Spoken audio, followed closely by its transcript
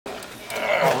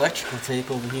electrical tape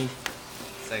over here.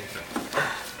 Thank you.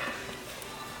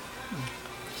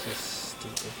 So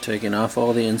stupid. Taking off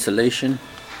all the insulation.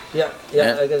 Yeah,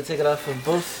 I gotta take it off of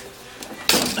both.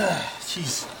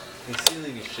 Jeez.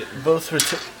 Concealing your shit. Both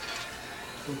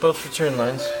return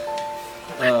lines.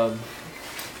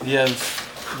 You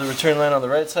have the return line on the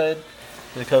right side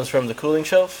that comes from the cooling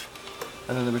shelf,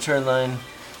 and then the return line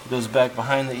goes back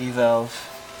behind the E-valve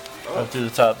up to the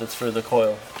top. That's for the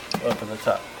coil up in the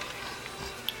top.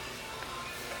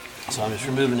 So I'm just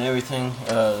removing everything.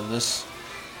 This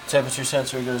temperature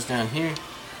sensor goes down here.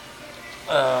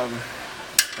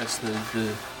 That's the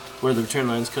where the return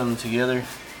lines come together.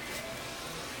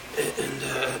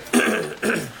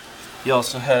 And you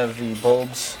also have the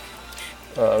bulbs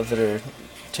that are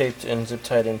taped and zip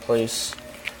tied in place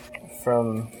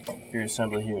from your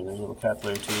assembly here. There's little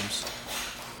capillary tubes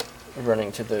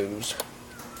running to those.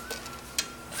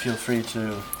 Feel free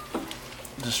to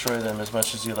destroy them as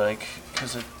much as you like,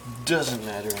 because it doesn't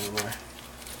matter anymore.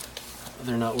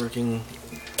 They're not working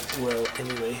well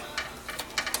anyway.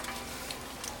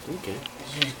 Okay.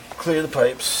 You clear the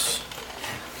pipes.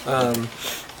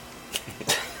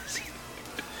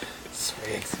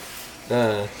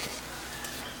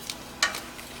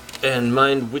 And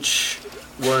mind which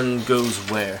one goes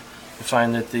where. You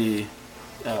find that the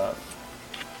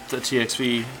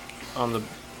TXV on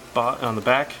the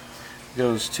back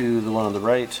goes to the one on the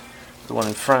right. The one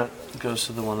in front goes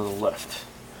to the one on the left.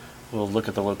 We'll look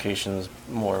at the locations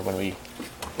more when we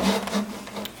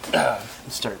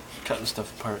start cutting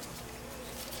stuff apart.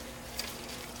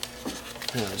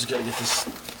 I just gotta get this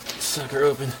sucker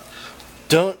open.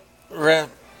 Don't wrap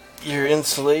your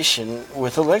insulation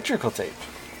with electrical tape.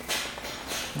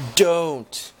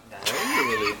 Don't. That'll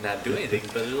really not do anything,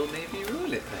 but it'll maybe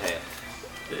ruin it for half.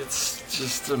 It's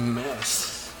just a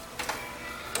mess.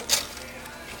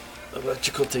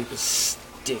 Electrical tape is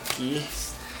sticky.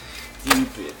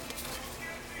 Stupid.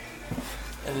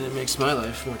 And it makes my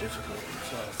life more difficult.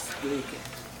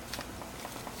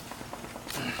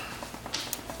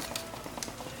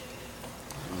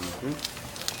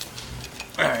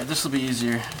 Alright, this will be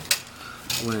easier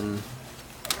when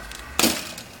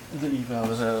the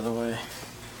E-valve is out of the way.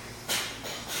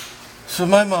 So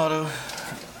my motto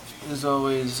is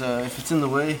always, if it's in the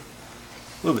way,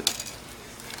 move it.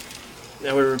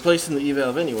 Now we're replacing the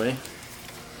E-valve anyway,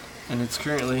 and it's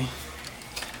currently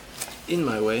in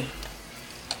my way.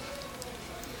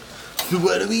 So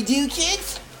what do we do,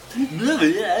 kids? Move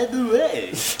it out of the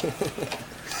way.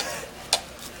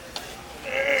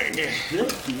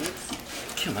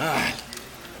 Come on.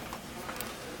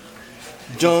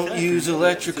 Don't use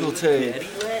electrical tape.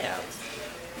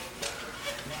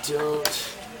 Don't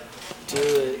do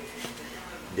it.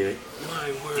 Do it.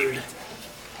 My word.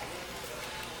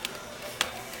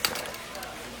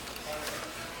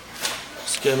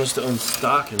 This guy must have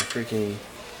unstock and freaking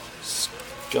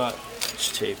Scotch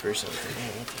tape or something.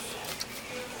 Man, what the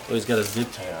fuck? Oh, he's got a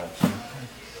zip tie on.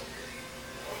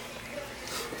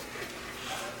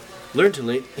 Learn to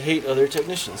hate other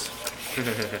technicians.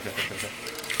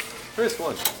 First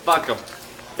one. Fuck 'em.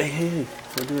 Hey,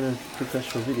 we're doing a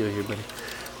professional video here, buddy.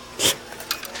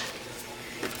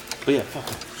 But yeah, fuck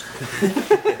 'em.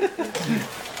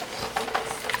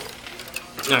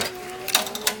 Alright.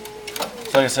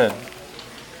 So like I said,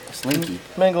 Slinky.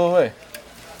 man, go away.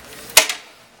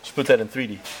 Just put that in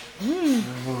 3D.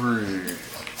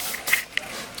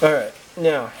 Alright,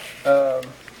 now,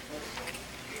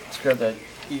 let's grab that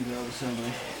E-valve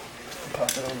assembly. Pop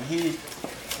it over here.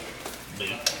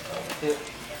 Yep.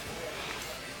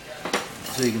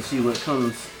 So you can see what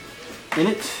comes in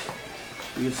it.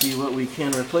 You can see what we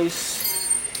can replace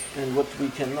and what we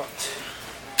cannot.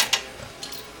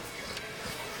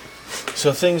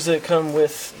 So things that come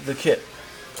with the kit.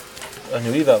 A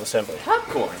new E-valve assembly.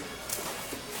 Popcorn.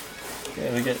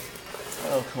 Yeah, we get...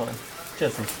 Oh, come on.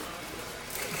 Justin.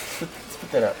 Let's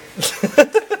put that out.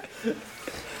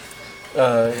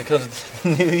 It comes with the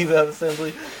new E-valve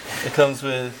assembly. It comes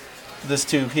with this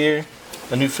tube here,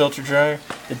 a new filter dryer.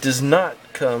 It does not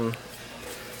come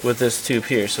with this tube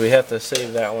here, so we have to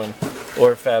save that one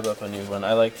or fab up a new one.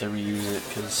 I like to reuse it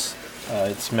because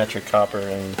it's metric copper,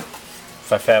 and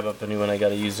if I fab up a new one, I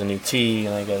gotta use a new T,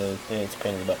 and it's a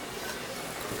pain in the butt.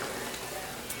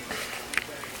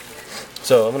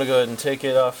 So I'm gonna go ahead and take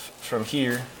it off from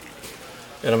here,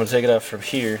 and I'm gonna take it off from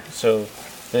here, so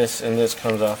this and this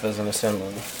comes off as an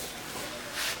assembly.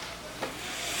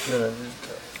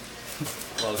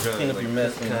 Well, clean up your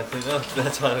mess. Can I please? Oh,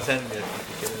 that's why I was handing it.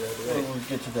 Get it out of the way. We'll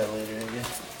get to that later, I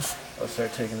guess. I'll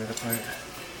start taking it apart.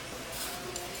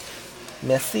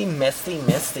 Messy, messy,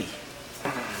 messy.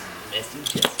 Messy,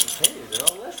 messy. Hey, they're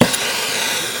all left.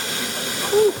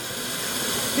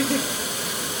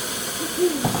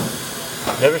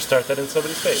 Never start that in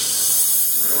somebody's face.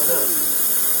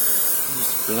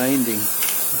 It's blinding.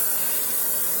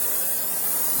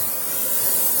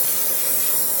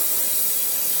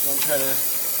 Don't try to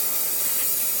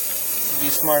be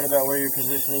smart about where you're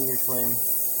positioning your flame,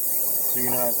 so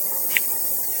you're not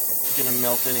gonna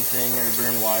melt anything or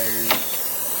burn wires,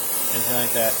 anything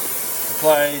like that.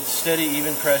 Apply steady,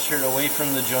 even pressure away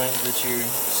from the joint that you're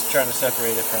trying to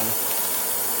separate it from.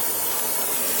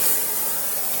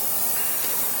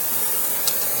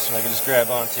 So I can just grab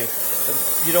onto.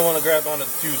 You don't want to grab onto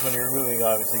the tubes when you're removing,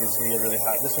 obviously, because it's gonna get really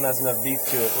hot. This one has enough beef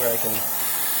to it where I can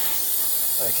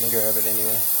grab it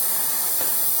anyway.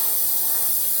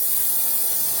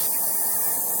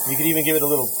 You could even give it a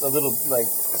little like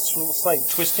slight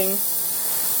twisting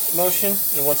motion,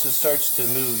 and once it starts to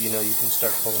move, you know you can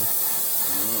start pulling.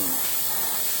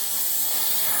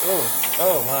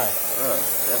 Oh my! Oh,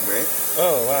 that break?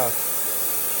 Oh wow!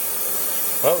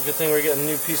 Well, good thing we're getting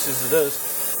new pieces of those.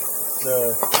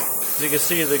 As you can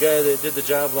see, the guy that did the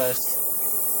job last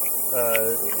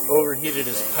overheated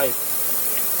his pipe,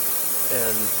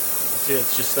 and see,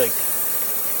 it's just like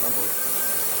Crumbled.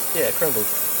 Yeah, it crumbled.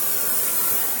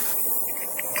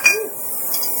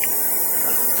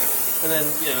 And then,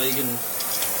 you know,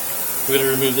 we're going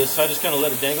to remove this. So I just kind of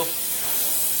let it dangle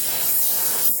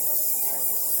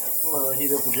while I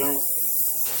heat up the joint.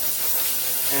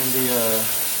 And it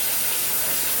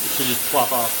should just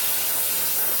plop off.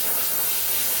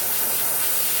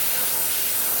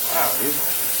 Wow, dude.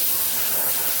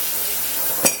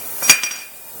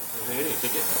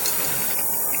 Take it.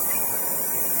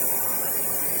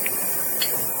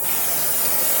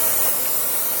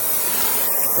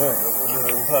 Alright,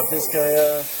 we'll pop this guy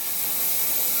off.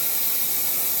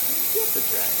 Get the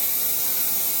drag.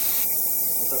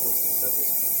 I thought this was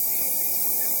separate.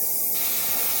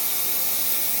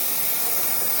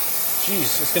 Jeez,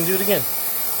 it's gonna do it again.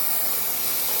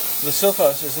 The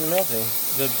sulfos isn't melting.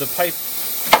 The pipe.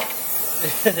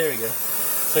 There we go.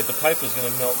 It's like the pipe was gonna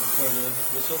melt before the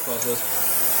sulfos was.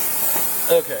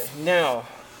 Okay, now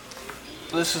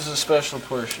this is a special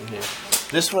portion here.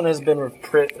 This one has been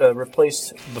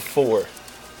replaced before,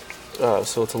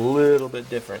 so it's a little bit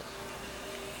different.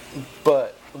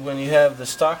 But when you have the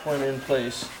stock one in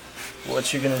place,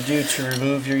 what you're going to do to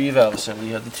remove your E-valve assembly,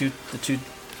 you have the two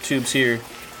tubes here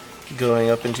going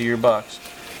up into your box.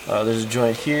 There's a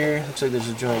joint here. Looks like there's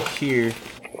a joint here.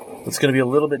 It's going to be a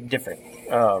little bit different.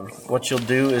 What you'll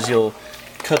do is you'll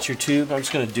cut your tube. I'm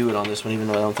just going to do it on this one, even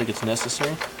though I don't think it's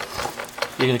necessary.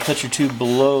 You're going to cut your tube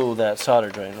below that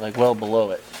solder joint, like well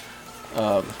below it.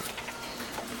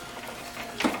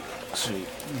 So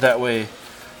that way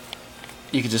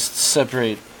you can just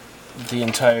separate the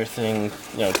entire thing,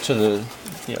 you know, to the,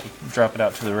 you know, drop it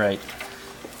out to the right.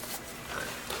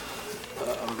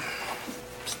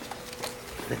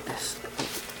 Like this.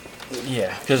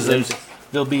 Yeah, because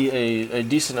there'll be a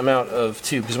decent amount of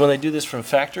tube. Because when they do this from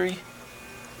factory,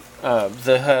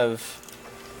 they have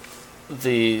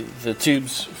the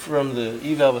tubes from the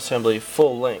E-valve assembly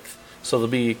full length, so there'll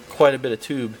be quite a bit of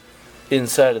tube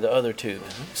inside of the other tube,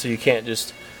 so you can't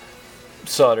just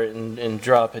solder it and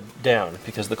drop it down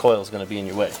because the coil is going to be in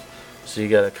your way. So you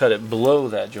got to cut it below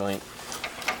that joint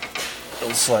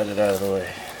and slide it out of the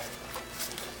way.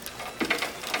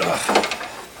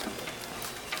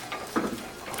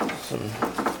 Some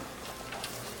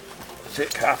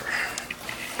thick copper.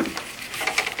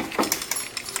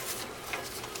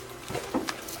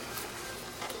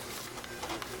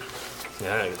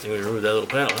 Yeah, good thing we removed that little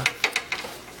panel, huh?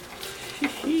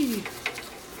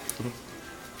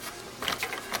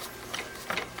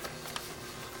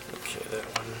 Okay, that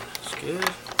one is good.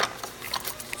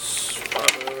 Swap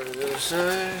it over to the other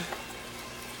side.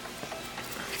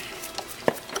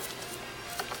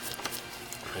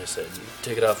 Like I said, you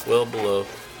take it off well below.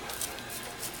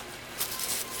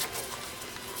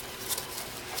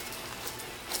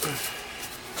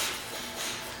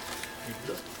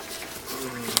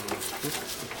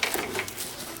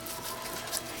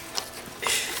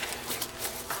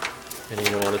 And you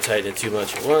don't want to tighten it too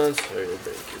much at once, or you'll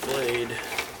break your blade.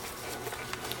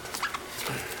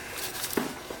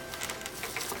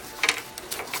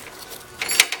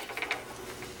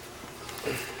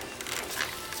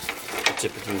 I'll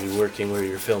typically be working where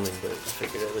you're filming, but I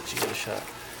figured I'd let you get a shot.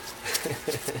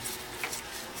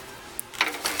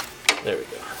 There we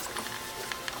go.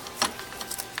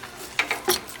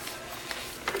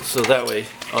 So that way,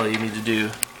 all you need to do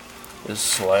is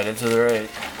slide it to the right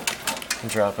and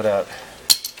drop it out.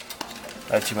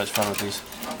 I had too much fun with these.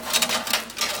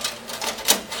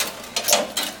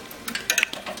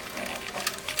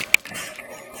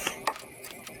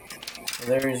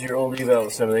 There is your old eval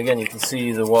assembly. Again, you can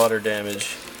see the water damage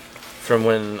from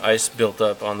when ice built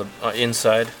up on the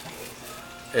inside,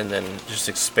 and then just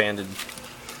expanded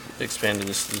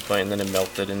this plane. Then it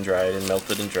melted and dried and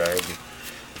melted and dried.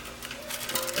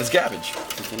 It's garbage.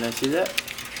 Can I see that?